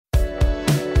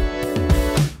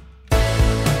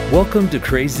Welcome to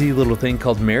Crazy Little Thing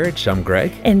Called Marriage. I'm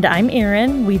Greg. And I'm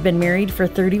Erin. We've been married for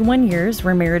 31 years.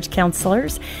 We're marriage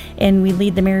counselors, and we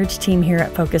lead the marriage team here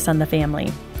at Focus on the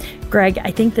Family. Greg,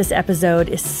 I think this episode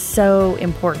is so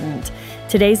important.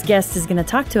 Today's guest is going to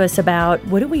talk to us about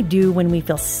what do we do when we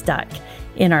feel stuck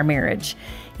in our marriage.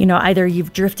 You know, either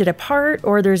you've drifted apart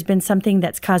or there's been something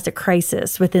that's caused a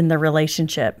crisis within the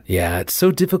relationship. Yeah, it's so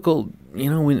difficult,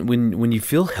 you know, when you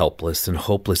feel helpless and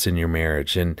hopeless in your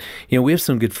marriage. And, you know, we have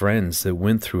some good friends that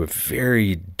went through a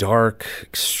very dark,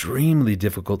 extremely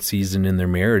difficult season in their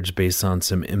marriage based on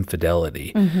some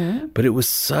infidelity. Mm-hmm. But it was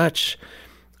such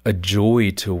a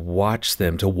joy to watch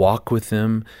them, to walk with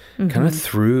them kind of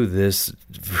through this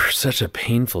such a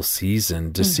painful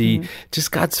season, to see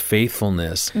just God's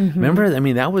faithfulness. Remember, I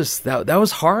mean, that was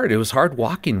hard. It was hard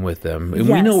walking with them. And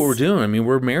we know what we're doing. I mean,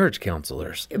 we're marriage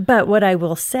counselors. But what I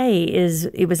will say is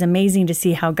it was amazing to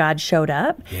see how God showed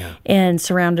up and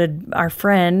surrounded our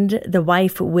friend, the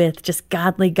wife, with just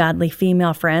godly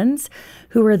female friends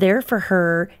who were there for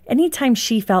her anytime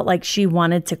she felt like she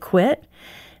wanted to quit.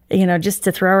 You know, just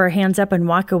to throw her hands up and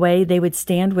walk away, they would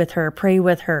stand with her, pray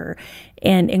with her,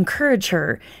 and encourage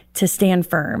her to stand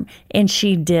firm. And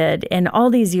she did. And all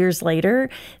these years later,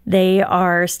 they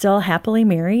are still happily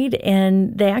married,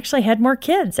 and they actually had more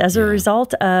kids as a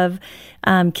result of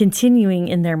continuing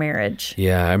in their marriage.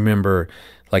 Yeah, I remember,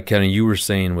 like kind of you were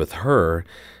saying with her,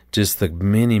 just the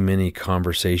many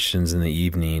conversations in the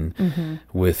evening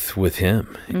with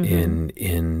him.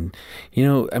 In you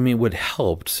know, I mean, what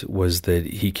helped was that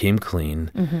he came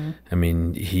clean. I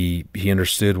mean, he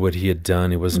understood what he had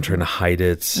done. He wasn't trying to hide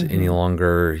it any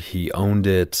longer. He owned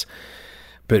it.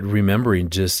 But remembering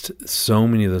just so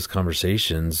many of those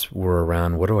conversations were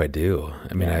around, what do I do?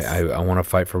 I mean, I want to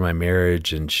fight for my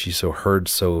marriage, and she's so hurt,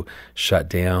 so shut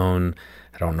down.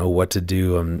 I don't know what to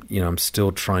do. I'm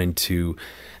still trying to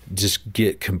just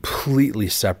get completely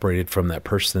separated from that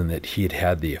person that he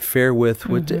had the affair with.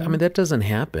 I mean, that doesn't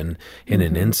happen in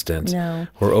an instant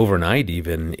or overnight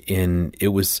even. And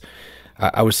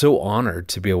I was so honored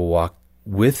to be able to walk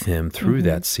with him through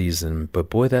that season. But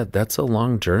boy, that's a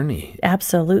long journey.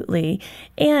 Absolutely.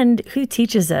 And who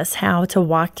teaches us how to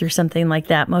walk through something like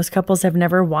that? Most couples have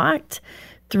never walked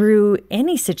through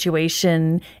any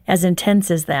situation as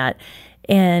intense as that.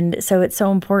 And so it's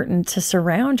so important to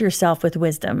surround yourself with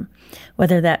wisdom,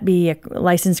 whether that be a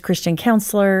licensed Christian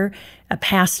counselor, a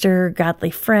pastor, godly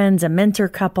friends, a mentor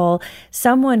couple,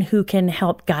 someone who can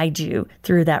help guide you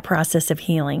through that process of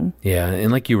healing. Yeah.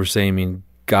 And like you were saying, I mean,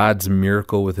 God's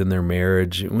miracle within their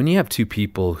marriage, when you have two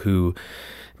people who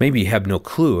maybe have no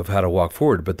clue of how to walk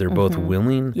forward, but they're both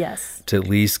willing to at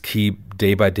least keep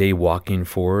day by day walking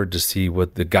forward to see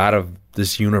what the God of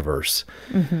this universe,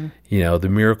 you know, the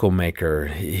miracle maker,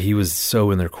 he was so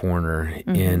in their corner.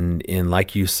 And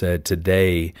like you said,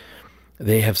 today,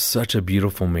 they have such a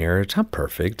beautiful marriage, not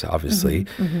perfect, obviously,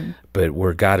 but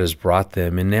where God has brought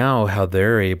them, and now how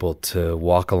they're able to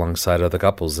walk alongside other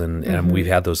couples. And we've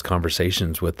had those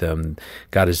conversations with them.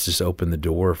 God has just opened the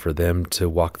door for them to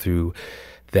walk through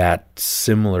that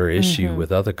similar issue with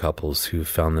other couples who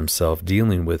found themselves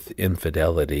dealing with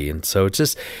infidelity. And so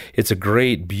it's a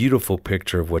great, beautiful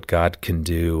picture of what God can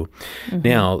do.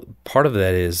 Now, part of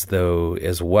that is, though,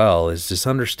 as well, is just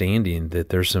understanding that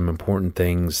there's some important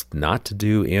things not to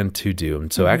do and to do.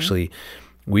 And so actually,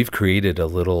 we've created a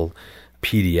little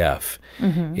PDF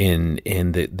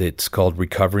that's called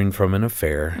Recovering from an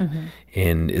Affair.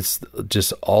 And it's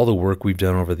just all the work we've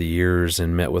done over the years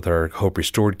and met with our Hope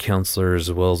Restored counselors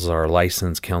as well as our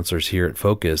licensed counselors here at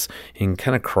Focus, and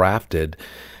kind of crafted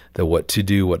the what to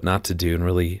do, what not to do, and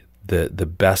really the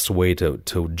best way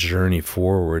to journey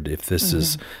forward if this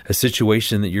is a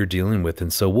situation that you're dealing with.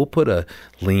 And so we'll put a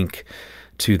link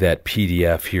to that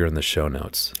PDF here in the show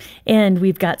notes. And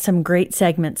we've got some great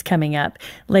segments coming up.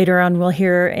 Later on, we'll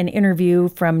hear an interview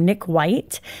from Nick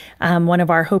White, one of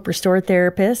our Hope Restored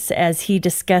therapists, as he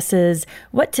discusses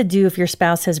what to do if your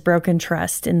spouse has broken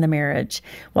trust in the marriage.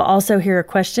 We'll also hear a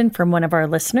question from one of our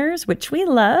listeners, which we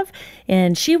love,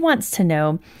 and she wants to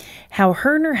know how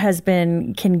her and her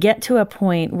husband can get to a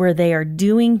point where they are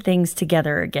doing things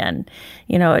together again.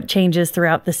 You know, it changes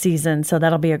throughout the season, so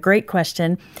that'll be a great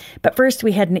question. But first,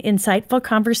 we had an insightful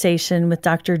conversation with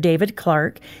Dr. David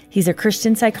Clark. He's a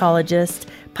Christian psychologist,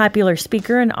 popular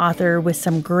speaker, and author with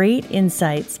some great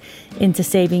insights into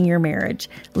saving your marriage.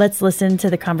 Let's listen to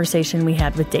the conversation we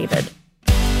had with David.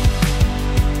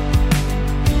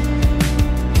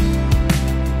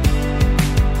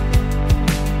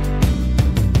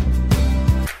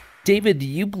 David, do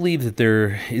you believe that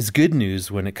there is good news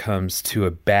when it comes to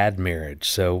a bad marriage?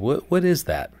 So what is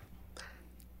that?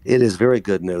 It is very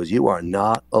good news. You are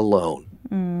not alone.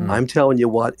 I'm telling you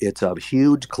what, it's a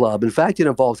huge club. In fact, it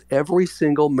involves every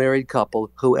single married couple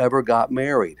who ever got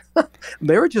married.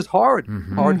 Marriage is hard,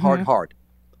 hard.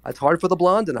 It's hard for the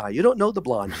blonde and I. You don't know the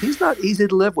blonde. She's not easy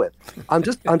to live with. I'm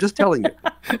just telling you.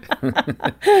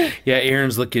 Yeah,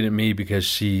 Erin's looking at me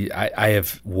because I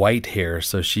have white hair,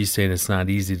 so she's saying it's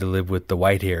not easy to live with the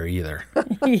white hair either.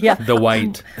 Yeah. The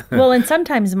white. Well, and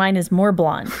sometimes mine is more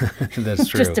blonde. That's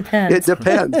true. Just depends. It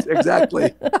depends,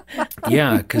 exactly.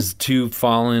 Yeah, because two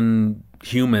fallen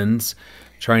humans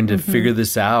trying to figure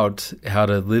this out, how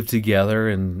to live together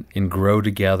and grow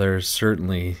together.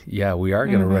 Certainly, yeah, we are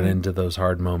going to run into those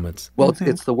hard moments. Well,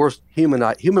 it's the worst,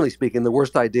 humanly speaking, the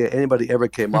worst idea anybody ever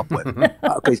came up with.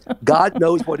 Okay, God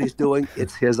knows what he's doing.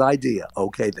 It's his idea.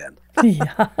 Okay, then.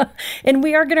 Yeah. And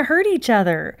we are going to hurt each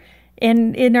other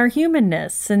in our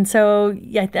humanness. And so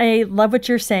I love what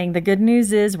you're saying. The good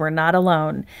news is we're not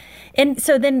alone. And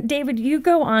so then, David, you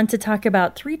go on to talk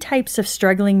about 3 types of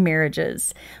struggling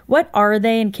marriages. What are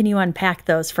they, and can you unpack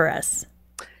those for us?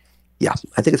 Yeah,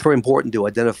 I think it's very important to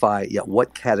identify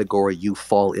what category you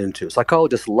fall into.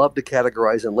 Psychologists love to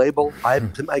categorize and label.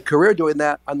 I've my career doing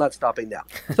that. I'm not stopping now.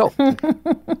 So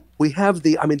we have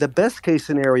the best case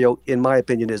scenario, in my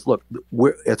opinion, is, look,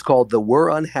 it's called the we're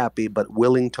unhappy but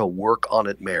willing to work on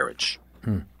it marriage.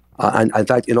 And in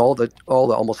fact, in all the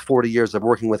almost 40 years of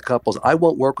working with couples, I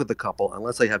won't work with a couple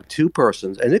unless they have 2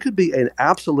 persons, and it could be an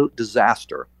absolute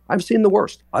disaster. I've seen the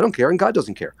worst. I don't care, and God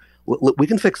doesn't care. We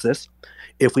can fix this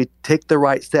if we take the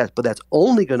right steps, but that's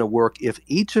only going to work if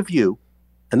each of you,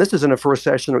 and this isn't a first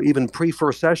session or even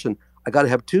pre-first session, I got to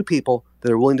have 2 people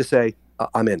that are willing to say,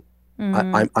 I'm in.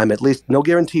 I'm at least, no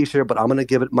guarantees here, but I'm going to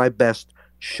give it my best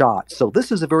shot. So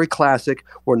this is a very classic.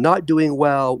 We're not doing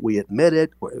well. We admit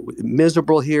it. We're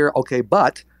miserable here. Okay,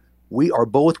 but we are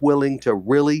both willing to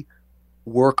really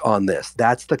work on this.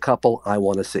 That's the couple I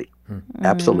want to see.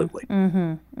 Absolutely. I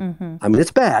mean,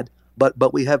 it's bad,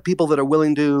 but we have people that are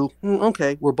willing to.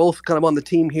 Okay, we're both kind of on the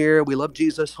team here. We love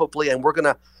Jesus, hopefully, and we're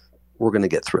gonna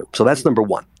get through. So that's number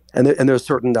one. And there's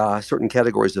certain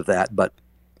categories of that, but.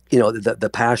 The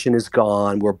passion is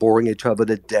gone. We're boring each other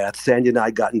to death. Sandy and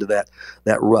I got into that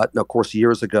rut, and of course,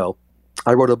 years ago.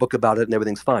 I wrote a book about it, and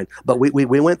everything's fine. But we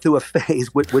went through a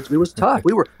phase which it was tough.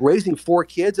 We were raising 4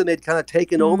 kids, and they'd kind of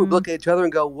taken over. We look at each other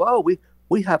and go, "Whoa,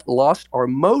 we have lost our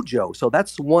mojo." So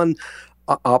that's one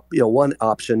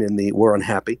option in the we're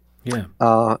unhappy. Yeah.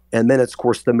 And then, of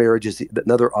course, the marriage is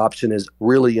another option is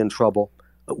really in trouble.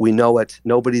 We know it.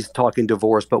 Nobody's talking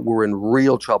divorce, but we're in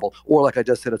real trouble. Or like I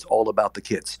just said, it's all about the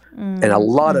kids. And a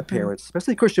lot of parents,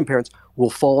 especially Christian parents,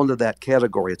 will fall into that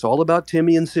category. It's all about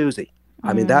Timmy and Susie.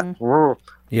 I mean, that...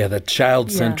 Yeah, the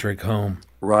child-centric home.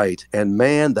 Right. And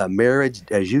man, the marriage,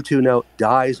 as you 2 know,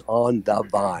 dies on the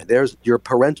vine. There's your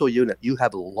parental unit. You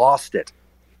have lost it.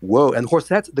 Whoa. And of course,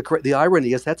 that's the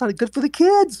irony is that's not good for the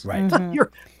kids. Right.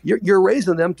 You're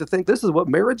raising them to think this is what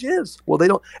marriage is. Well, they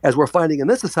don't, as we're finding in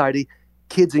this society,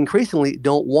 kids increasingly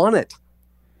don't want it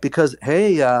because,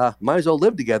 hey, might as well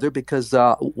live together because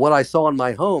what I saw in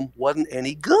my home wasn't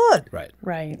any good.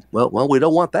 Right. Well, we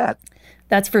don't want that.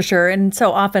 That's for sure. And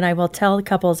so often I will tell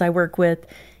couples I work with,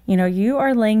 you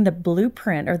are laying the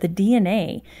blueprint or the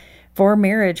DNA for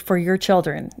marriage for your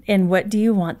children. And what do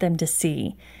you want them to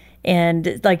see?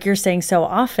 And like you're saying, so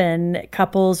often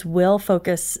couples will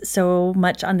focus so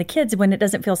much on the kids when it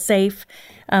doesn't feel safe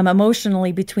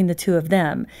emotionally between the 2 of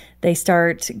them. They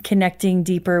start connecting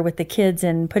deeper with the kids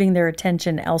and putting their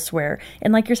attention elsewhere.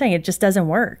 And like you're saying, it just doesn't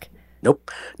work.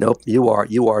 Nope. You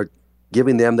are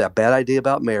giving them that bad idea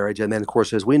about marriage. And then, of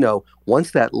course, as we know, once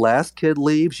that last kid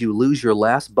leaves, you lose your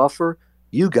last buffer.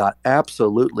 You got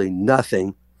absolutely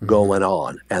nothing going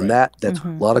on. And that's a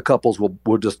lot of couples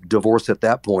will just divorce at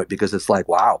that point because it's like,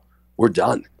 wow, we're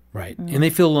done. Right. And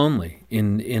they feel lonely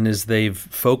in as they've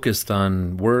focused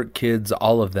on work, kids,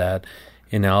 all of that.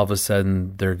 And now all of a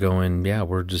sudden they're going, yeah,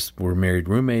 we're married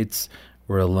roommates.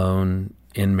 We're alone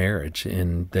in marriage,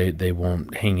 and they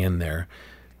won't hang in there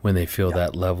when they feel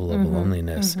that level of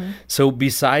loneliness. So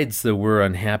besides the we're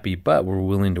unhappy, but we're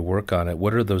willing to work on it,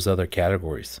 what are those other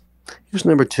categories? Here's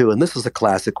number 2, and this is a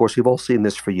classic. Of course, we've all seen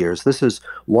this for years. This is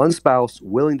one spouse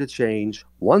willing to change,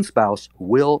 one spouse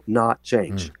will not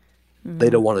change. They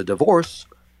don't want a divorce.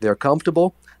 They're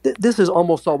comfortable. This is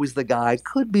almost always the guy,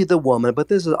 could be the woman, but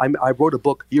this is. I wrote a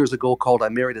book years ago called I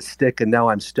Married a Stick and Now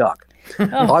I'm Stuck.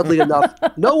 Oddly enough,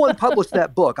 no one published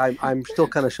that book. I'm still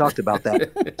kind of shocked about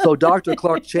that. So Dr.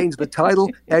 Clark changed the title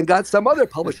and got some other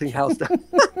publishing house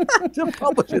to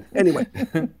publish it. Anyway,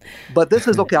 but this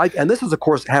is okay. And this is, of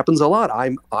course, happens a lot.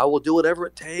 I will do whatever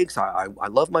it takes. I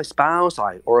love my spouse.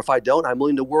 Or if I don't, I'm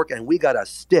willing to work. And we got a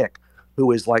stick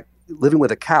who is like living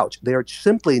with a couch. They're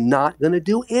simply not going to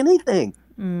do anything.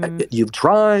 You've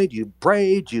tried, you've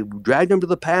prayed, you've dragged them to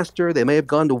the pastor. They may have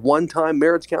gone to one-time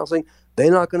marriage counseling.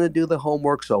 They're not going to do the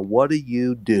homework. So what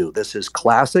do? This is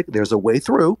classic. There's a way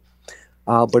through,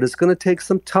 but it's going to take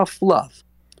some tough love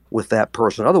with that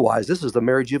person. Otherwise, this is the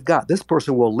marriage you've got. This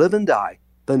person will live and die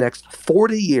the next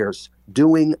 40 years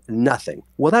doing nothing.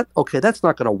 Well, that's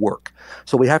not going to work.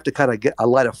 So we have to kind of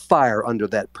light a fire under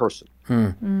that person.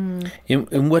 And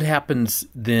what happens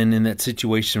then in that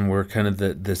situation where kind of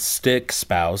the stick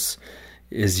spouse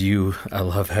is I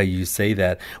love how you say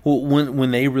that. Well,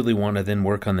 when they really want to then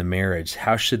work on the marriage,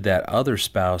 how should that other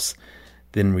spouse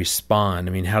then respond?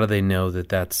 I mean, how do they know that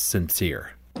that's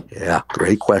sincere? Yeah,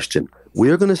 great question.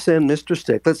 We're going to send Mr.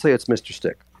 Stick. Let's say it's Mr.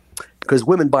 Stick. Because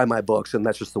women buy my books, and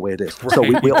that's just the way it is. Right. So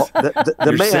we all,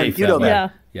 the man, safe, you know that. Yeah.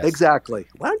 Yes. Exactly.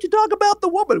 Why don't you talk about the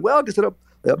woman? Well, because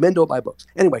men don't buy books.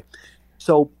 Anyway,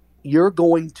 so you're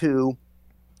going to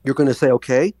say,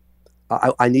 okay,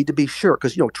 I need to be sure.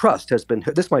 Because, trust has been,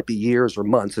 this might be years or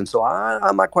months, and so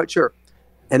I'm not quite sure.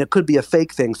 And it could be a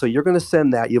fake thing. So you're going to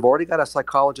send that. You've already got a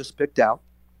psychologist picked out.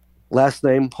 Last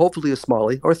name, hopefully a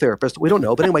Smalley or a therapist. We don't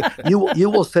know. But anyway, you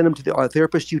will send him to a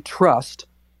therapist you trust,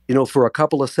 for a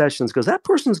couple of sessions, because that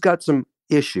person's got some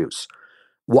issues.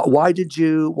 Why did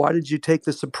you take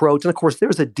this approach? And of course,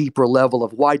 there's a deeper level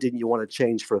of why didn't you want to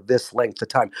change for this length of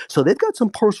time? So they've got some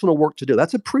personal work to do.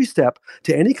 That's a pre-step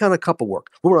to any kind of couple work.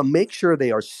 We want to make sure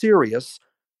they are serious,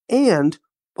 and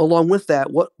along with that,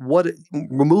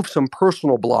 remove some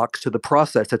personal blocks to the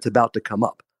process that's about to come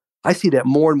up. I see that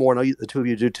more and more, and I know the two of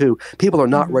you do too. People are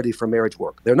not ready for marriage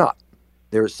work. They're not.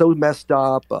 They're so messed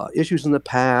up, issues in the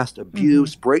past,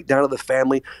 abuse, breakdown of the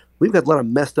family. We've got a lot of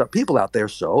messed up people out there,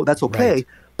 so that's okay. Right.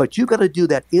 But you've got to do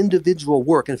that individual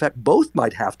work. In fact, both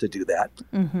might have to do that.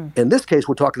 In this case,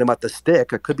 we're talking about the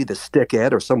stick. It could be the stick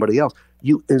ed or somebody else.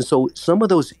 And so some of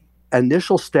those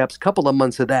initial steps, couple of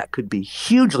months of that could be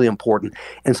hugely important.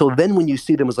 And so then when you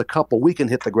see them as a couple, we can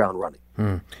hit the ground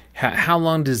running. How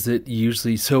long does it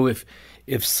usually? So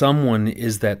if someone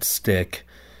is that stick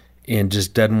and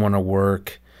just doesn't want to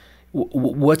work,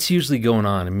 what's usually going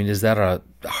on? I mean, is that a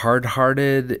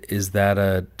hard-hearted? Is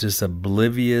that just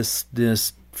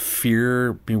obliviousness,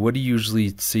 fear? I mean, what do you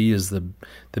usually see as the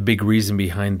big reason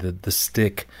behind the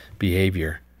stick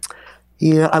behavior?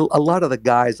 Yeah, a lot of the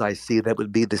guys I see that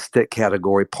would be the stick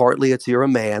category. Partly it's you're a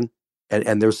man,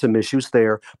 and there's some issues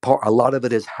there. A lot of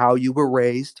it is how you were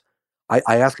raised. I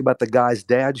ask about the guy's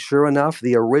dad. Sure enough,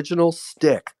 the original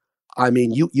stick. I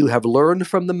mean, you have learned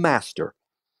from the master,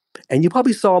 and you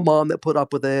probably saw a mom that put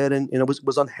up with it and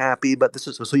was unhappy. But this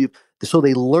is so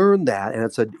they learn that, and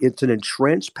it's an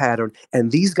entrenched pattern.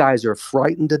 And these guys are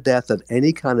frightened to death of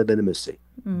any kind of intimacy.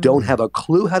 Don't have a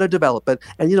clue how to develop it,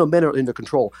 and men are under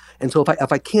control. And so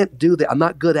if I can't do that, I'm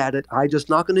not good at it. I'm just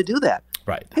not going to do that.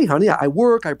 Right. Hey, honey, I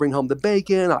work. I bring home the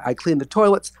bacon. I clean the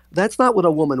toilets. That's not what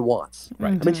a woman wants.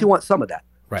 Right. I mean, she wants some of that.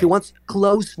 Right. She wants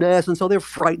closeness, and so they're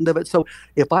frightened of it. So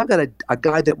if I've got a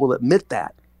guy that will admit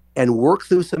that and work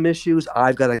through some issues,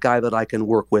 I've got a guy that I can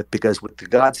work with, because with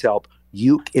God's help,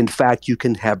 you can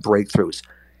have breakthroughs,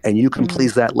 and you can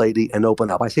please that lady and open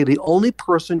up. I say the only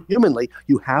person humanly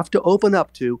you have to open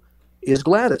up to is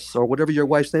Gladys, or whatever your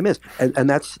wife's name is. And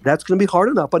that's going to be hard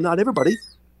enough, but not everybody.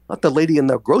 Not the lady in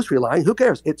the grocery line. Who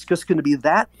cares? It's just going to be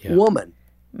that woman.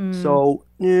 So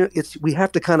we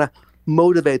have to kind of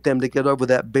motivate them to get over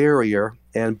that barrier.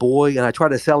 And I try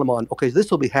to sell them on, okay, this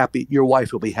will be happy. Your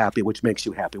wife will be happy, which makes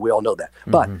you happy. We all know that.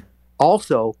 But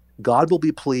also, God will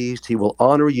be pleased. He will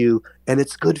honor you, and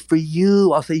it's good for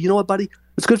you. I'll say, you know what, buddy?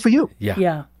 It's good for you.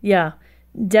 Yeah.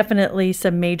 Definitely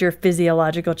some major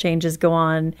physiological changes go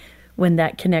on when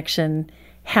that connection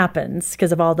happens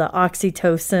because of all the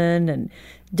oxytocin and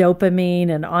dopamine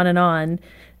and on.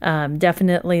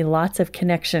 Definitely lots of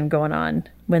connection going on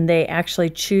when they actually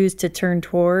choose to turn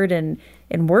toward and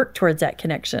work towards that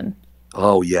connection.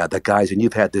 Oh, yeah, the guys, and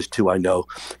you've had this too, I know,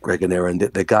 Greg and Aaron,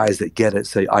 the guys that get it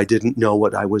say, I didn't know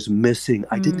what I was missing.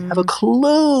 I didn't have a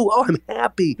clue. Oh, I'm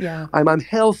happy. Yeah. I'm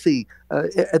healthy.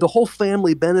 The whole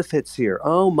family benefits here.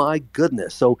 Oh, my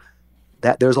goodness. So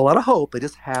there's a lot of hope. They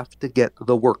just have to get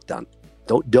the work done.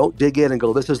 Don't dig in and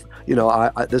go, this is,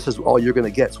 this is all you're going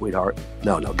to get, sweetheart.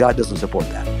 No, God doesn't support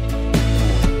that.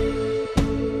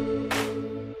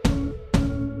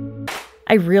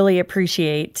 I really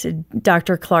appreciate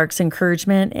Dr. Clark's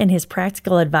encouragement and his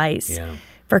practical advice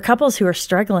for couples who are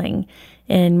struggling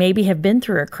and maybe have been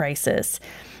through a crisis.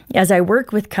 as I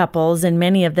work with couples, and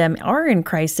many of them are in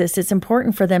crisis, it's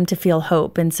important for them to feel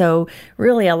hope. And so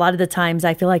really a lot of the times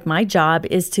I feel like my job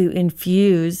is to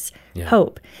infuse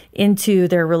hope into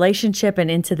their relationship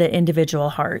and into the individual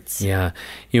hearts. Yeah.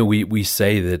 We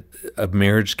say that a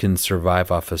marriage can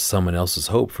survive off of someone else's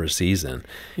hope for a season.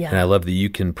 Yeah. And I love that you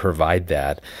can provide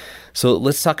that. So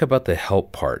let's talk about the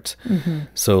help part. Mm-hmm.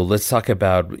 So let's talk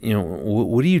about,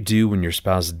 what do you do when your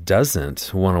spouse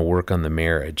doesn't want to work on the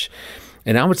marriage?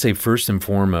 And I would say first and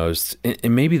foremost,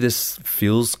 and maybe this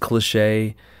feels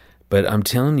cliche, but I'm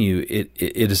telling you, it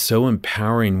is so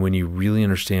empowering when you really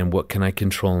understand what can I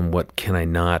control and what can I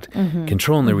not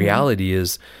control. And the reality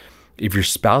is, if your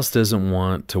spouse doesn't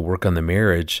want to work on the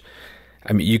marriage,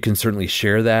 I mean, you can certainly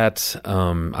share that.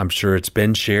 I'm sure it's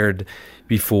been shared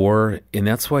before. And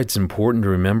that's why it's important to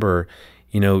remember,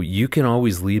 you can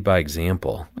always lead by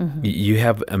example. Mm-hmm. You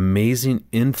have amazing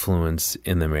influence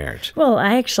in the marriage. Well,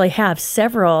 I actually have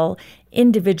several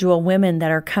individual women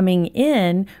that are coming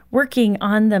in working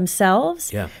on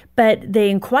themselves, but they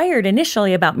inquired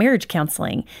initially about marriage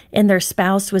counseling and their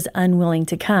spouse was unwilling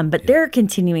to come, but they're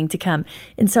continuing to come.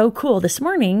 And so cool. This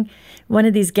morning, one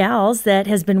of these gals that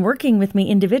has been working with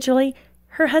me individually,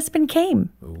 her husband came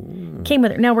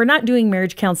with her. Now, we're not doing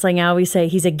marriage counseling. I always say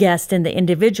he's a guest in the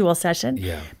individual session,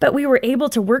 but we were able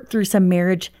to work through some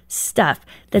marriage stuff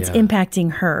that's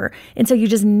impacting her. And so you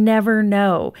just never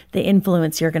know the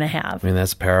influence you're going to have. I mean,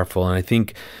 that's powerful. And I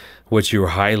think what you were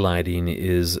highlighting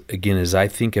is, again, as I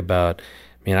think about,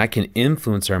 I can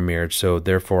influence our marriage, so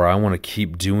therefore I want to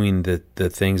keep doing the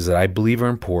things that I believe are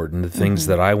important, the things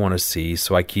that I want to see,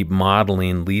 so I keep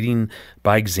modeling, leading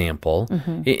by example.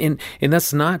 And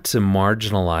that's not to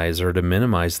marginalize or to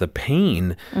minimize the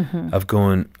pain of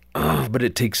going, but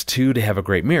it takes two to have a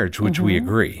great marriage, which we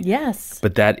agree. Yes.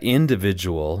 But that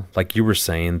individual, like you were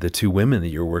saying, the two women that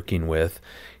you're working with,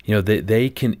 they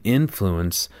can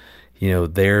influence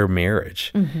their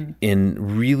marriage,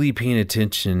 and really paying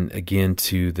attention again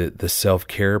to the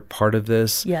self-care part of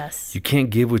this. Yes. You can't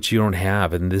give what you don't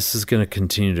have, and this is going to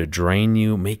continue to drain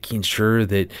you, making sure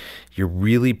that you're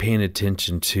really paying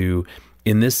attention to,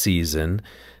 in this season,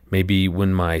 maybe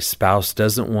when my spouse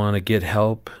doesn't want to get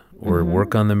help or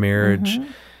work on the marriage,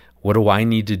 what do I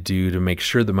need to do to make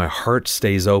sure that my heart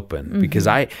stays open? Because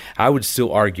I would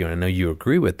still argue, and I know you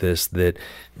agree with this, that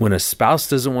when a spouse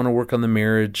doesn't want to work on the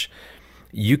marriage,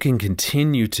 you can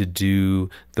continue to do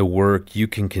the work. You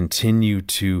can continue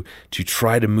to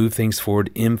try to move things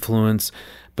forward, influence.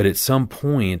 But at some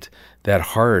point, that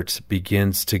heart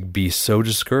begins to be so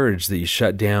discouraged that you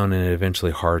shut down and it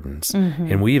eventually hardens.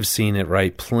 And we have seen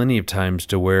it, plenty of times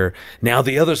to where now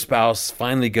the other spouse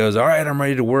finally goes, all right, I'm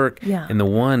ready to work. Yeah. And the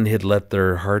one had let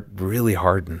their heart really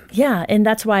harden. Yeah. And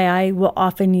that's why I will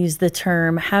often use the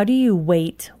term, how do you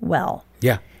wait well?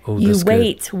 Yeah. Oh, you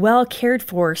wait well cared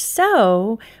for,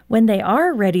 so when they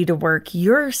are ready to work,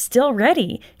 you're still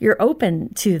ready. You're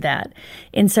open to that.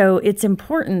 And so it's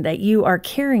important that you are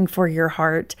caring for your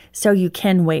heart so you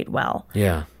can wait well.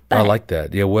 Yeah. But I like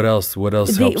that. Yeah. What else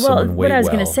helps someone wait well? What I was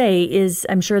going to say is,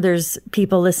 I'm sure there's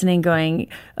people listening going,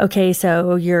 okay,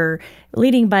 so you're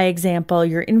leading by example,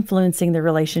 you're influencing the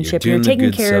relationship, you're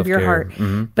taking care of your heart,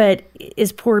 but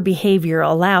is poor behavior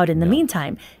allowed in the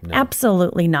meantime? No.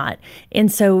 Absolutely not. And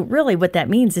so really what that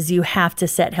means is you have to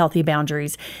set healthy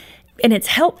boundaries. And it's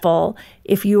helpful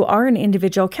if you are in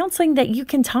individual counseling that you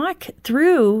can talk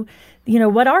through,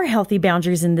 what are healthy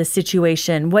boundaries in this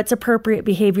situation? What's appropriate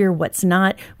behavior? What's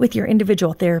not, with your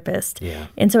individual therapist? Yeah.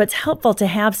 And so it's helpful to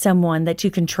have someone that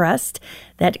you can trust,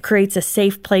 that creates a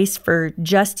safe place for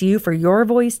just you, for your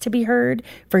voice to be heard,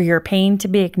 for your pain to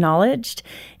be acknowledged,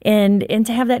 and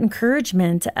to have that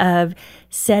encouragement of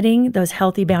setting those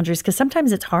healthy boundaries, because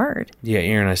sometimes it's hard. Yeah,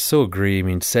 Erin, I so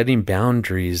agree. Setting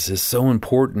boundaries is so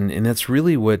important, and that's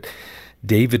really what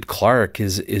David Clark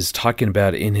is talking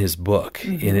about in his book,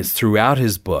 and it's throughout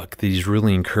his book that he's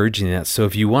really encouraging that. So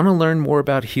if you want to learn more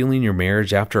about healing your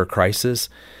marriage after a crisis,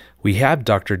 we have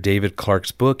Dr. David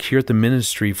Clark's book here at the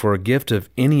ministry for a gift of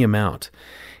any amount.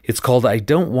 It's called I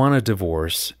Don't Want a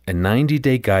Divorce, a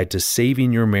 90-day guide to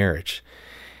saving your marriage.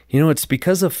 It's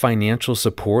because of financial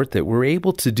support that we're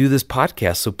able to do this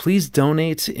podcast, so please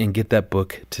donate and get that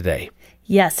book today.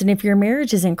 Yes, and if your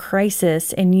marriage is in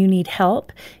crisis and you need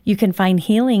help, you can find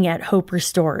healing at Hope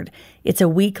Restored. It's a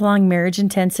week-long marriage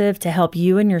intensive to help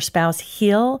you and your spouse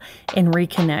heal and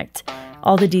reconnect.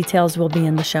 All the details will be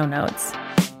in the show notes.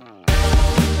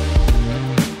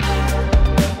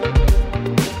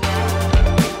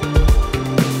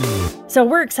 So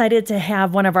we're excited to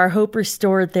have one of our Hope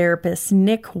Restored therapists,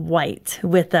 Nick White,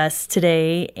 with us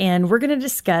today, and we're going to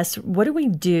discuss what do we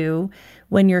do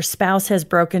when your spouse has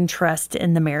broken trust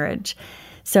in the marriage.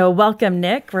 So welcome,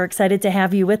 Nick. We're excited to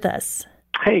have you with us.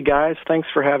 Hey, guys. Thanks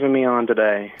for having me on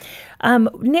today.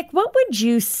 Nick, what would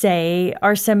you say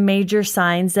are some major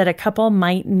signs that a couple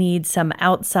might need some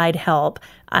outside help,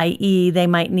 i.e. they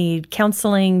might need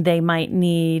counseling, they might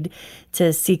need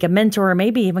to seek a mentor, or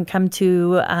maybe even come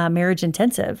to marriage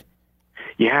intensive?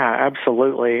 Yeah,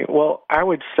 absolutely. Well, I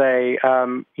would say,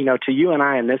 to you and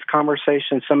I in this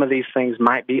conversation, some of these things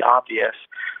might be obvious,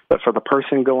 but for the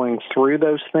person going through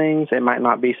those things, it might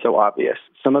not be so obvious.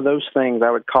 Some of those things,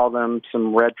 I would call them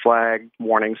some red flag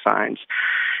warning signs.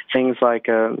 Things like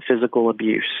physical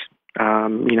abuse.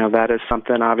 That is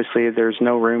something, obviously, there's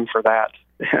no room for that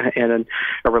in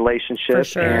a relationship. For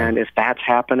sure. And if that's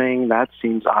happening, that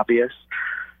seems obvious.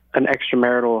 An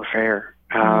extramarital affair.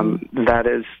 That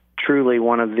is truly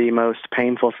one of the most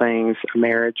painful things a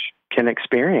marriage can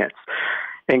experience.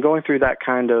 And going through that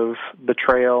kind of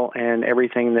betrayal and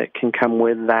everything that can come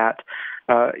with that,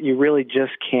 you really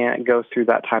just can't go through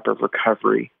that type of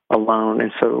recovery alone.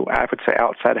 And so I would say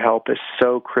outside help is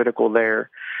so critical there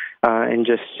in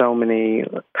just so many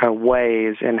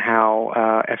ways in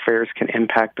how affairs can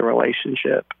impact the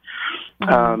relationship.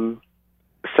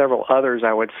 Several others,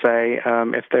 I would say,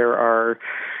 if there are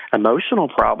emotional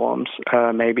problems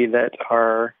maybe that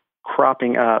are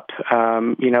cropping up,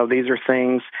 these are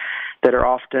things that are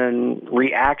often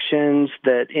reactions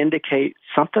that indicate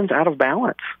something's out of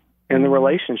balance in the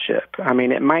relationship. I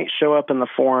mean, it might show up in the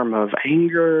form of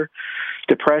anger,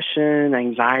 depression,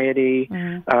 anxiety,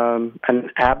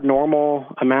 an abnormal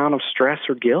amount of stress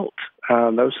or guilt.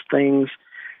 Those things,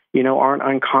 aren't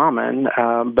uncommon,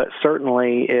 but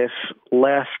certainly if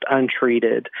left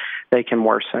untreated, they can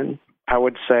worsen. I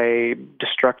would say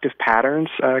destructive patterns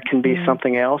can be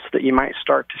something else that you might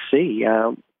start to see.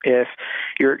 If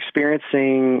you're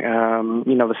experiencing,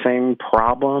 the same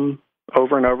problem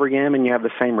over and over again, and you have the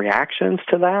same reactions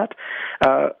to that,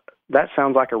 that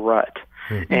sounds like a rut.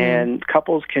 And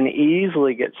couples can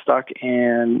easily get stuck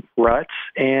in ruts,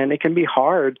 and it can be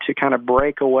hard to kind of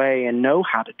break away and know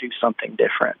how to do something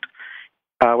different.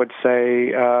 I would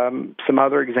say some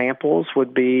other examples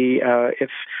would be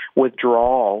if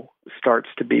withdrawal starts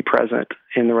to be present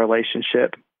in the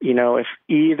relationship. If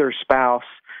either spouse,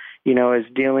 is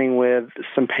dealing with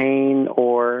some pain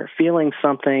or feeling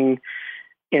something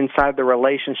inside the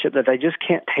relationship that they just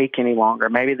can't take any longer.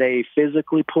 Maybe they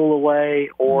physically pull away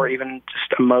or even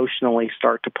just emotionally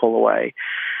start to pull away.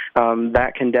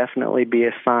 That can definitely be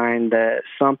a sign that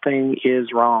something is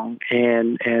wrong.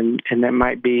 And that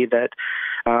might be that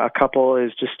a couple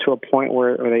is just to a point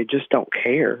where they just don't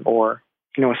care, or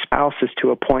a spouse is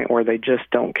to a point where they just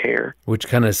don't care. Which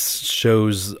kind of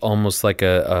shows almost like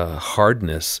a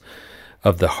hardness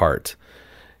of the heart.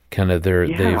 Kind of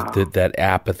that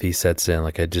apathy sets in,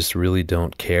 like I just really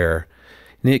don't care.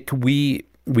 Nick, we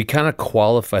kind of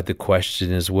qualified the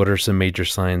question as what are some major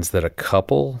signs that a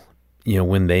couple,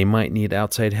 when they might need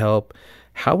outside help.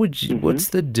 How would you, what's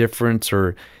the difference,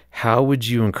 or how would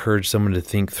you encourage someone to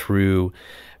think through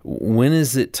when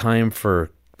is it time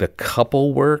for the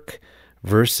couple work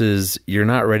versus you're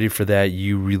not ready for that,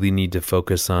 you really need to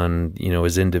focus on,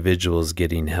 as individuals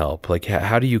getting help? Like,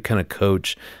 how do you kind of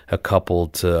coach a couple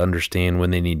to understand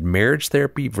when they need marriage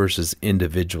therapy versus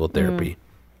individual therapy?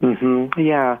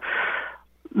 Yeah.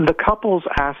 The couples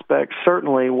aspect,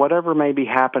 certainly, whatever may be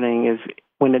happening is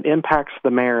when it impacts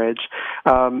the marriage,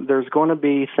 there's going to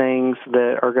be things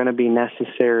that are going to be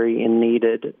necessary and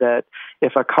needed. That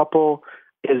if a couple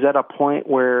is at a point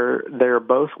where they're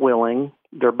both willing,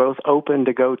 they're both open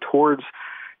to go towards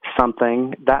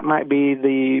something, that might be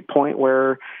the point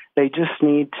where they just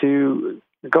need to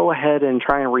go ahead and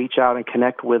try and reach out and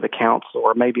connect with a counselor,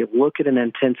 or maybe look at an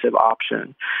intensive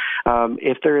option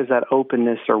if there is that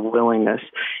openness or willingness.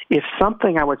 If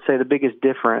something, I would say the biggest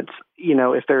difference,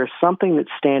 if there is something that's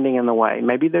standing in the way,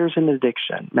 maybe there's an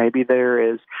addiction, maybe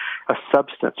there is a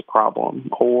substance problem,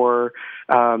 or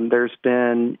there's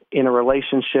been in a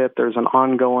relationship, there's an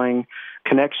ongoing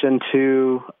connection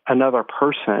to another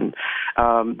person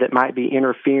that might be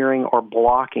interfering or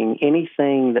blocking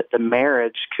anything that the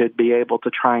marriage could be able to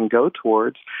try and go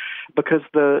towards, because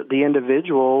the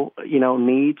individual,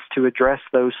 needs to address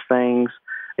those things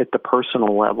at the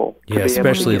personal level. Yeah,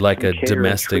 especially like a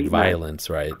domestic violence,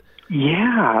 right?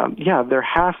 Yeah, there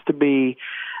has to be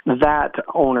that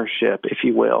ownership, if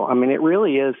you will. I mean, it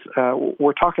really is,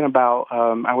 we're talking about,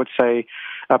 I would say,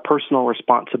 a personal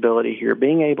responsibility here,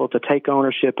 being able to take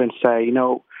ownership and say,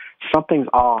 something's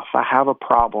off, I have a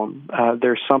problem.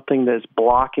 There's something that's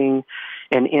blocking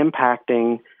and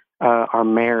impacting our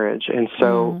marriage. And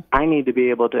so I need to be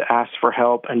able to ask for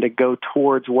help and to go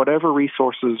towards whatever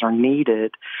resources are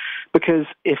needed. Because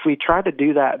if we try to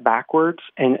do that backwards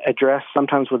and address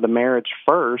sometimes with the marriage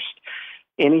first,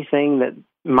 anything that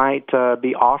might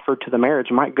be offered to the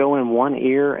marriage might go in one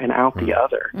ear and out the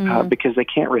other because they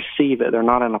can't receive it. They're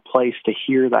not in a place to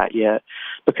hear that yet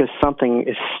because something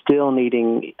is still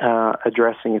needing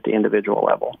addressing at the individual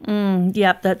level.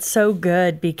 Yep, that's so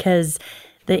good because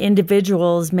the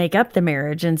individuals make up the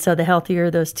marriage. And so the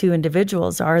healthier those two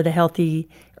individuals are, the healthier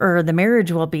the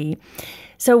marriage will be.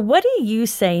 So what do you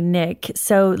say, Nick?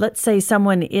 So let's say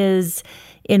someone is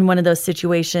in one of those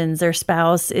situations, their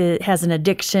spouse has an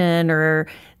addiction or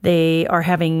they are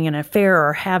having an affair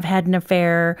or have had an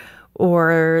affair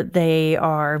or they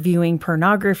are viewing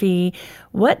pornography.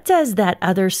 What does that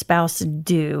other spouse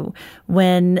do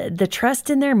when the trust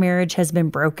in their marriage has been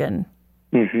broken?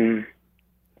 Mm-hmm.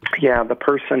 Yeah, the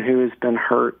person who has been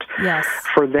hurt. Yes.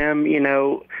 For them,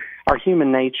 our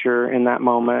human nature in that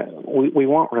moment, we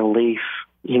want relief.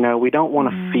 We don't want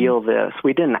to feel this.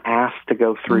 We didn't ask to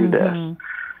go through this.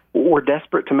 We're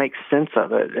desperate to make sense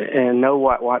of it and know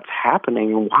what's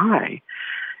happening and why.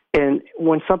 And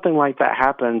when something like that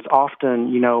happens,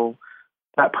 often,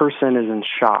 that person is in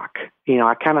shock.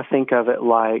 I kind of think of it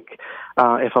like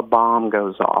if a bomb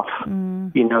goes off,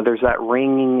 there's that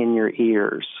ringing in your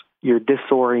ears. You're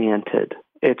disoriented.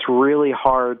 It's really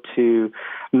hard to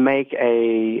make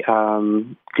a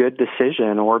good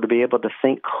decision or to be able to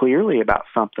think clearly about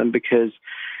something because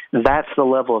that's the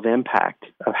level of impact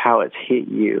of how it's hit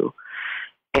you.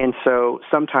 And so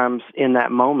sometimes in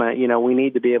that moment, we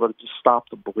need to be able to just stop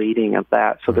the bleeding of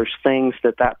that. So there's things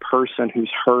that person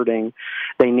who's hurting,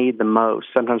 they need the most.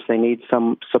 Sometimes they need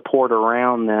some support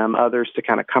around them, others to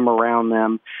kind of come around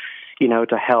them,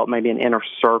 to help, maybe an inner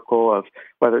circle of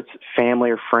whether it's family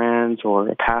or friends or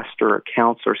a pastor or a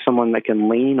counselor, someone they can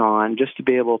lean on just to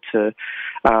be able to,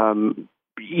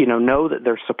 know that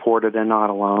they're supported and not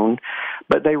alone.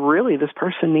 But this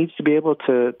person needs to be able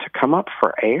to come up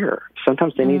for air.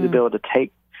 Sometimes they need to be able to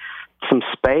take some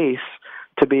space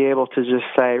to be able to just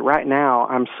say, right now,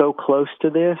 I'm so close to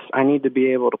this, I need to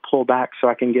be able to pull back so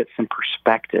I can get some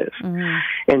perspective.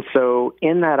 And so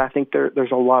in that, I think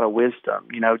there's a lot of wisdom.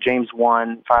 James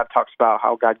 1:5 talks about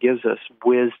how God gives us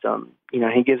wisdom.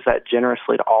 He gives that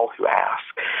generously to all who ask.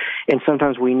 And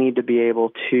sometimes we need to be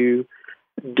able to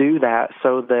do that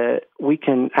so that we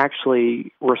can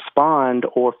actually respond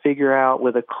or figure out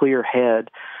with a clear head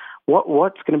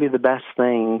what's going to be the best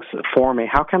things for me.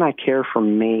 How can I care for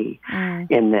me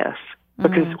in this?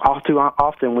 Because all too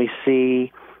often we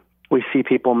see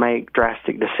people make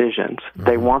drastic decisions.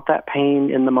 They want that pain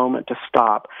in the moment to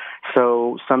stop.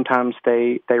 So sometimes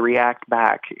they react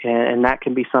back, and that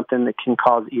can be something that can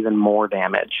cause even more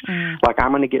damage. Like,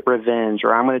 I'm going to get revenge,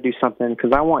 or I'm going to do something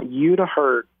because I want you to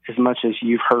hurt as much as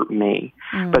you've hurt me.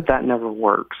 But that never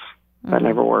works. That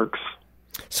never works.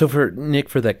 So for Nick,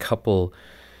 for that couple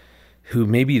who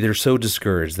maybe they're so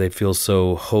discouraged, they feel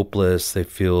so hopeless, they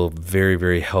feel very,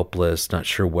 very helpless, not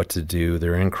sure what to do,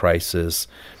 they're in crisis,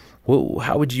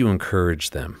 how would you encourage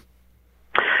them?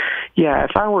 Yeah,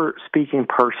 if I were speaking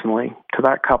personally to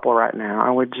that couple right now, I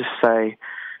would just say,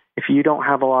 if you don't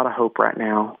have a lot of hope right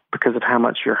now because of how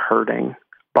much you're hurting,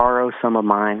 borrow some of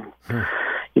mine.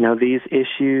 These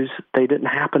issues, they didn't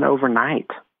happen overnight,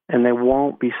 and they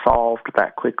won't be solved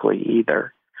that quickly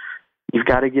either. You've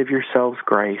got to give yourselves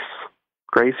grace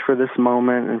for this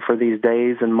moment and for these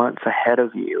days and months ahead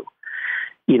of you.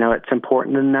 It's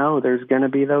important to know there's going to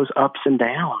be those ups and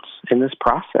downs in this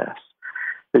process.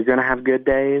 You're going to have good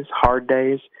days, hard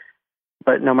days,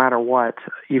 but no matter what,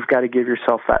 you've got to give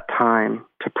yourself that time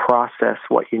to process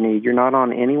what you need. You're not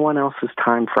on anyone else's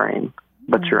time frame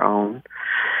but your own.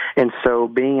 And so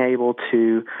being able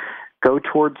to go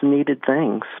towards needed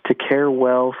things, to care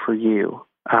well for you,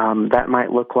 that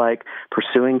might look like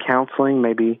pursuing counseling,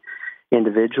 maybe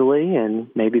individually and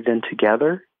maybe then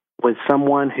together with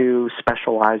someone who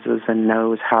specializes and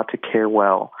knows how to care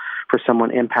well for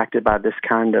someone impacted by this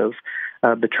kind of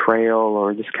betrayal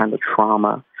or this kind of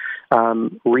trauma.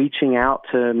 Reaching out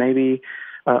to maybe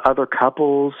other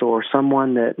couples or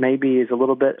someone that maybe is a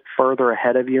little bit further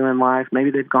ahead of you in life. Maybe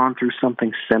they've gone through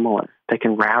something similar. They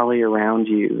can rally around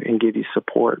you and give you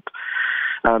support.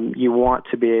 You want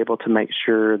to be able to make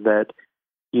sure that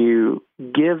you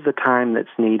give the time that's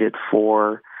needed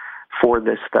for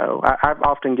this, though. I've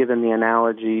often given the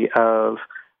analogy of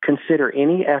consider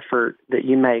any effort that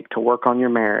you make to work on your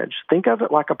marriage. Think of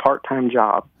it like a part-time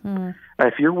job.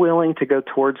 If you're willing to go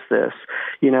towards this,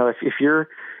 if your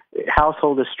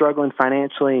household is struggling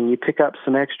financially and you pick up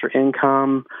some extra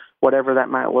income whatever that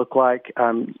might look like,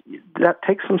 that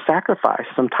takes some sacrifice,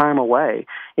 some time away.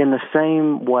 In the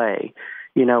same way,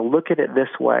 look at it this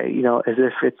way, as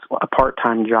if it's a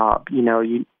part-time job.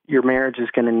 Your marriage is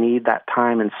going to need that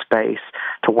time and space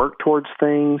to work towards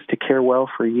things, to care well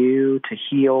for you, to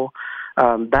heal.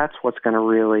 That's what's going to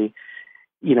really,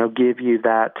 give you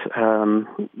that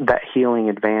healing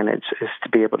advantage, is to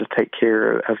be able to take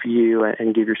care of you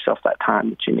and give yourself that time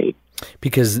that you need.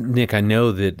 Because, Nick, I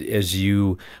know that as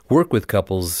you work with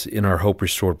couples in our Hope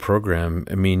Restored program,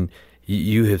 I mean,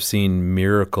 you have seen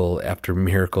miracle after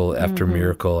miracle after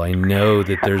miracle. I know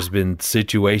that there's been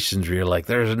situations where you're like,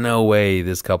 there's no way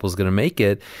this couple's going to make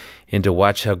it. And to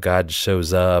watch how God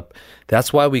shows up,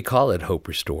 that's why we call it Hope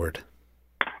Restored.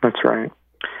 That's right.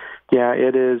 Yeah,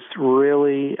 it is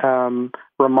really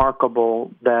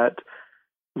remarkable that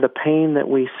the pain that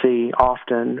we see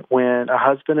often when a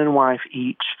husband and wife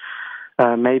each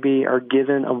maybe are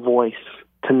given a voice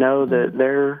to know that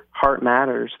their heart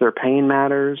matters, their pain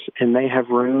matters, and they have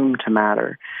room to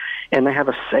matter. And they have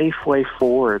a safe way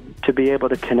forward to be able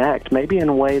to connect, maybe in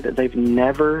a way that they've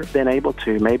never been able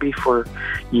to, maybe for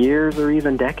years or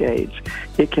even decades.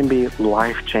 It can be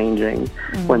life-changing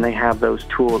when they have those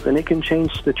tools. And it can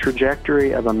change the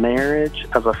trajectory of a marriage,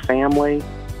 of a family,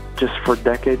 just for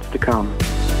decades to come.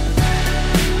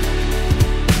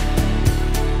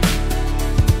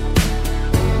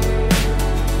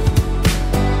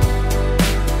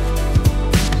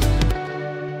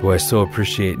 Boy, I so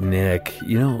appreciate Nick.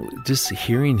 Just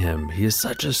hearing him, he has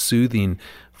such a soothing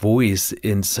voice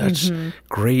and such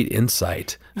great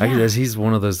insight. Yeah. He's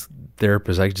one of those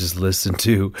therapists I could just listen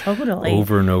to over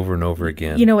and over and over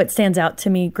again. What stands out to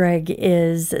me, Greg,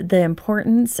 is the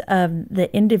importance of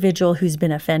the individual who's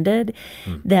been offended,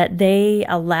 that they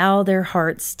allow their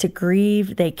hearts to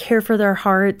grieve, they care for their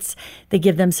hearts, they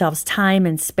give themselves time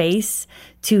and space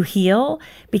to heal,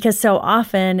 because so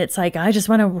often it's like, I just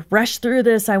want to rush through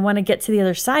this. I want to get to the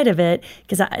other side of it,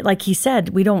 because like he said,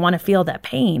 we don't want to feel that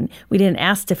pain. We didn't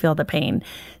ask to feel the pain.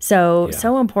 So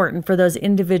important for those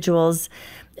individuals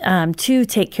to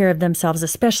take care of themselves,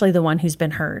 especially the one who's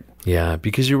been hurt. Yeah,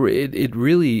 because it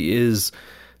really is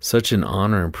such an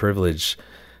honor and privilege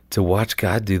to watch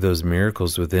God do those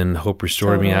miracles within Hope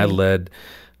Restored. Totally. I mean, I led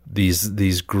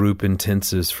these group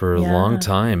intensives for a long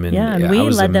time, and we I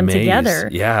was led them amazed. together.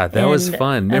 Yeah, that was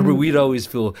fun. Remember, we'd always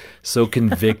feel so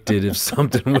convicted if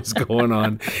something was going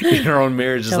on in our own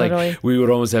marriage. It's like we would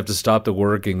almost have to stop the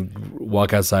work and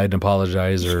walk outside and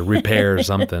apologize or repair or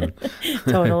something.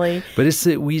 Totally. But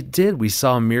we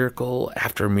saw miracle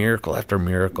after miracle after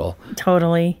miracle.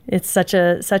 Totally. It's such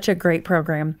a great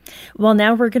program. Well,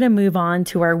 now we're going to move on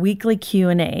to our weekly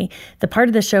Q&A, the part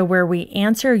of the show where we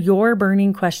answer your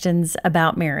burning questions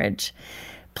about marriage.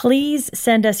 Please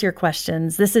send us your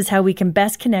questions. This is how we can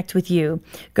best connect with you.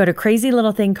 Go to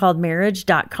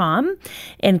crazylittlethingcalledmarriage.com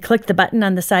and click the button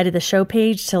on the side of the show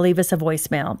page to leave us a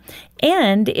voicemail.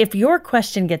 And if your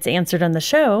question gets answered on the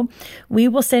show, we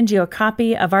will send you a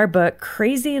copy of our book,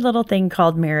 Crazy Little Thing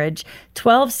Called Marriage,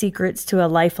 12 Secrets to a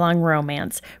Lifelong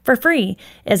Romance, for free,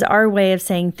 as our way of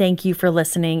saying thank you for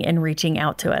listening and reaching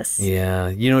out to us.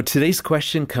 Yeah. Today's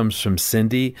question comes from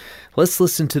Cindy. Let's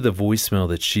listen to the voicemail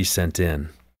that she sent in.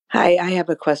 Hi, I have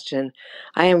a question.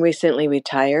 I am recently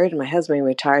retired. My husband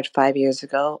retired 5 years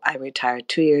ago. I retired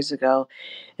 2 years ago,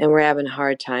 and we're having a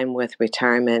hard time with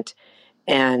retirement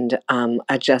and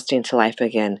adjusting to life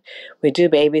again. We do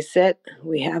babysit.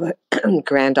 We have a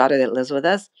granddaughter that lives with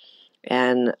us,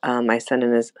 and my son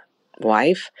and his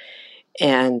wife,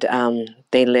 and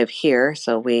they live here,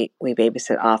 so we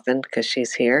babysit often because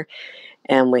she's here.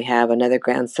 And we have another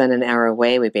grandson an hour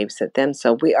away. We babysit them,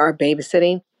 so we are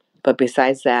babysitting. But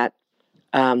besides that,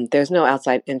 there's no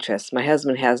outside interest. My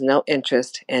husband has no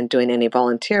interest in doing any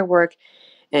volunteer work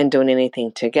and doing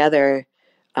anything together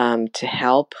to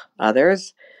help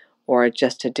others or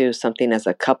just to do something as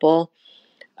a couple.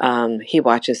 He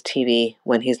watches TV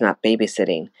when he's not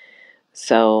babysitting.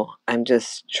 So I'm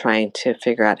just trying to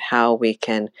figure out how we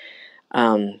can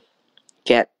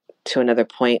get to another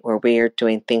point where we are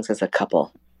doing things as a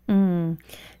couple.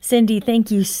 Cindy,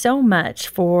 thank you so much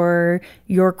for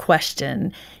your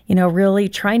question. Really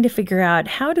trying to figure out,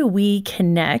 how do we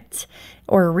connect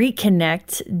or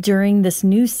reconnect during this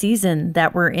new season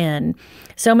that we're in?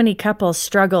 So many couples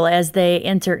struggle as they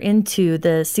enter into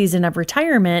the season of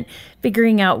retirement,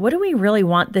 figuring out, what do we really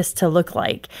want this to look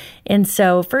like? And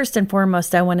so first and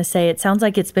foremost, I want to say it sounds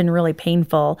like it's been really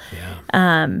painful.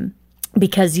 Yeah.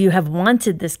 because you have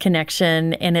wanted this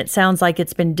connection and it sounds like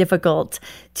it's been difficult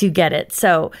to get it.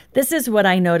 So this is what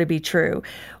I know to be true.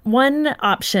 One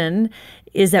option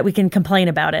is that we can complain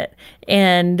about it.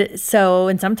 And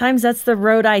sometimes that's the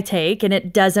road I take, and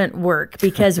it doesn't work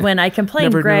because when I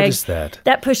complain, Greg,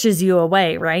 that pushes you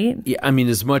away, right? Yeah, I mean,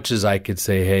 as much as I could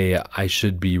say, hey, I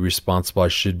should be responsible, I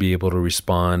should be able to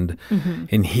respond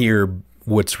and hear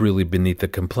what's really beneath the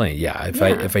complaint.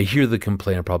 If I hear the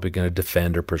complaint, I'm probably going to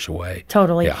defend or push away.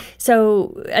 Totally. Yeah.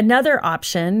 So another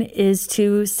option is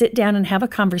to sit down and have a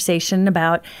conversation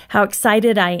about how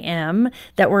excited I am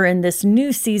that we're in this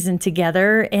new season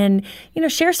together, and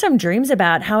share some dreams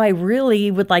about how I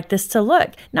really would like this to look.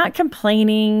 Not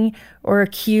complaining or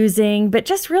accusing, but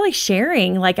just really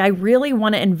sharing. Like, I really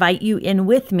want to invite you in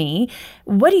with me.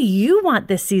 What do you want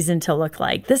this season to look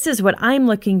like? This is what I'm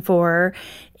looking for.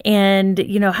 And,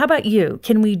 how about you?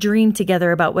 Can we dream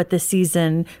together about what this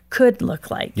season could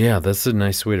look like? Yeah, that's a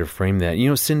nice way to frame that.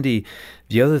 Cindy,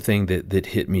 the other thing that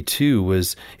hit me too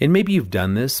was, and maybe you've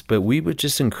done this, but we would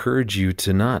just encourage you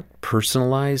to not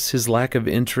personalize his lack of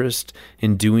interest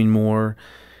in doing more.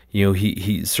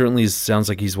 He certainly sounds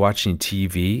like he's watching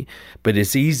TV, but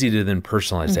it's easy to then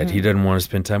personalize that. He doesn't want to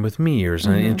spend time with me, or is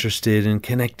not interested in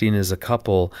connecting as a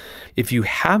couple. If you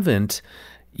haven't,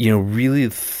 really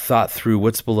thought through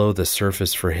what's below the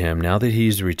surface for him now that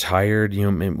he's retired,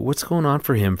 what's going on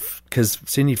for him? Because,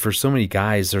 Cindy, for so many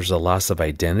guys, there's a loss of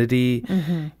identity.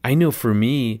 I know for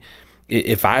me,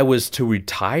 if I was to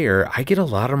retire, I get a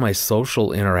lot of my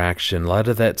social interaction, a lot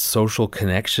of that social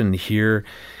connection here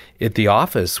at the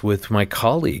office with my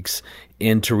colleagues.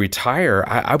 And to retire,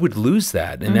 I would lose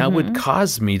that. And that would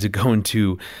cause me to go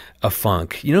into a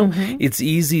funk. It's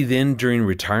easy then during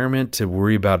retirement to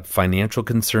worry about financial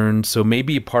concerns. So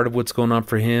maybe part of what's going on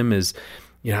for him is,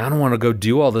 I don't want to go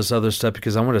do all this other stuff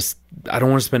because I don't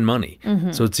want to spend money.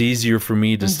 So it's easier for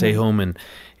me to stay home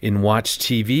and watch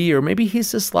TV. Or maybe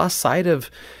he's just lost sight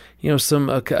of,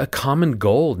 a common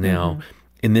goal now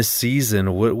in this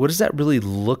season. What does that really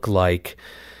look like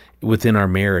within our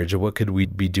marriage, or what could we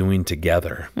be doing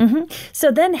together?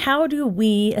 So then how do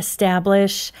we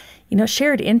establish,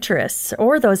 shared interests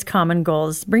or those common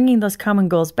goals, bringing those common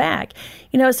goals back?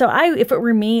 So if it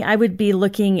were me, I would be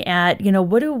looking at,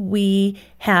 what do we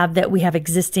have that we have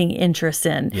existing interest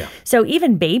in? Yeah. So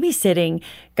even babysitting,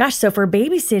 so for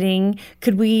babysitting,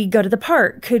 could we go to the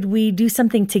park? Could we do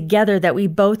something together that we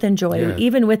both enjoy,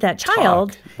 even with that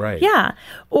child? Talk, right. Yeah.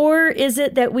 Or is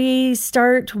it that we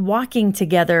start walking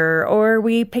together, or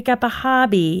we pick up a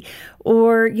hobby,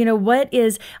 or, what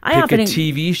is... Pick a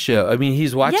TV show. I mean,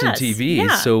 he's watching TV,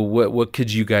 so what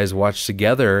could you guys watch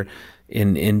together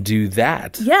and do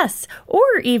that? Yes.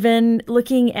 Or even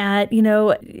looking at,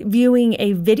 viewing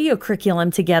a video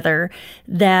curriculum together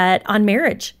on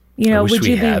marriage. Would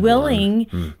you be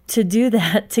willing to do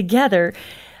that together?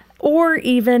 Or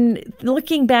even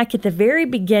looking back at the very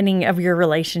beginning of your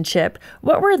relationship,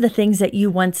 what were the things that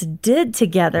you once did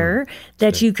together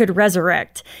that you could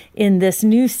resurrect in this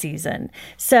new season?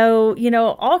 So,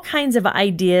 all kinds of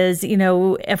ideas,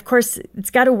 of course, it's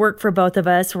got to work for both of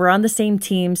us. We're on the same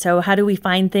team. So how do we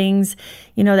find things,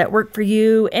 that work for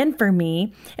you and for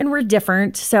me? And we're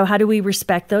different. So how do we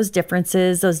respect those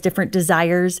differences, those different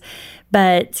desires?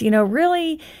 But,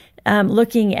 really...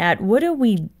 looking at what do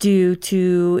we do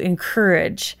to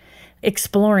encourage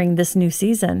exploring this new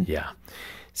season. Yeah.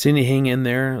 Cindy, hang in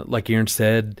there. Like Aaron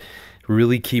said,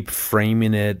 really keep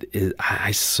framing it.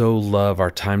 I so love our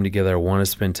time together. I want to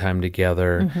spend time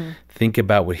together. Think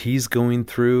about what he's going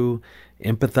through.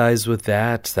 Empathize with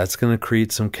that. That's going to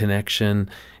create some connection.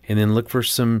 And then look for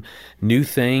some new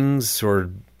things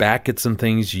or back at some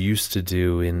things you used to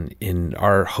do. In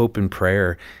our hope and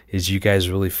prayer is you guys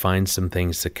really find some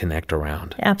things to connect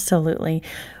around. Absolutely.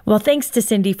 Well, thanks to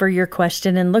Cindy for your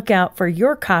question, and look out for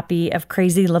your copy of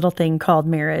Crazy Little Thing Called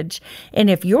Marriage. And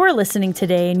if you're listening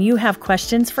today and you have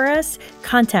questions for us,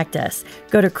 contact us.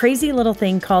 Go to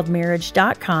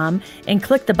crazylittlethincalledmarriage.com and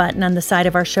click the button on the side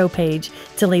of our show page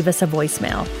to leave us a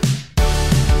voicemail.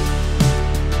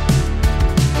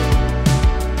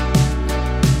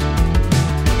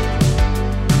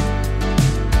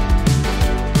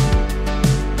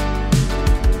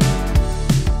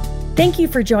 Thank you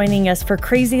for joining us for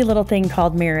Crazy Little Thing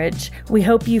Called Marriage. We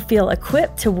hope you feel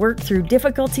equipped to work through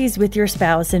difficulties with your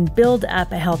spouse and build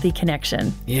up a healthy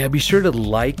connection. Yeah, be sure to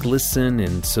like, listen,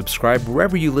 and subscribe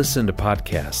wherever you listen to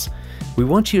podcasts. We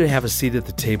want you to have a seat at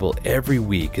the table every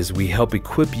week as we help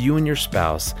equip you and your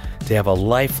spouse to have a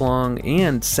lifelong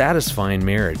and satisfying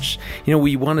marriage.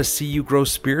 We want to see you grow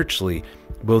spiritually.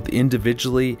 both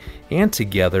individually and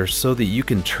together, so that you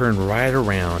can turn right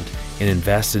around and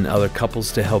invest in other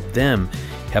couples to help them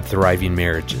have thriving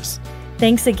marriages.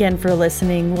 Thanks again for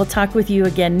listening. We'll talk with you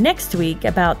again next week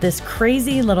about this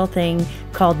crazy little thing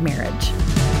called marriage.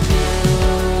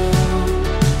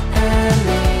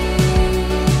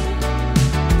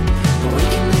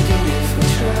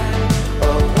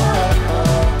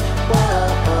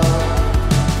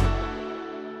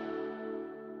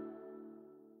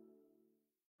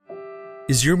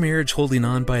 Is your marriage holding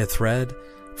on by a thread?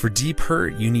 For deep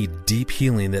hurt, you need deep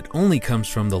healing that only comes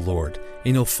from the Lord.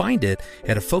 And you'll find it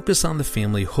at a Focus on the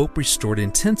Family Hope Restored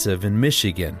Intensive in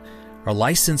Michigan. Our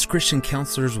licensed Christian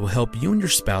counselors will help you and your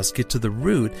spouse get to the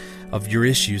root of your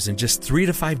issues in just 3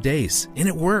 to 5 days. And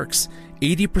it works.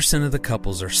 80% of the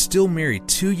couples are still married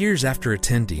 2 years after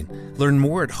attending. Learn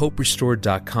more at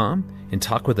hoperestored.com and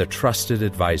talk with a trusted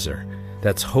advisor.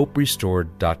 That's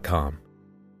hoperestored.com.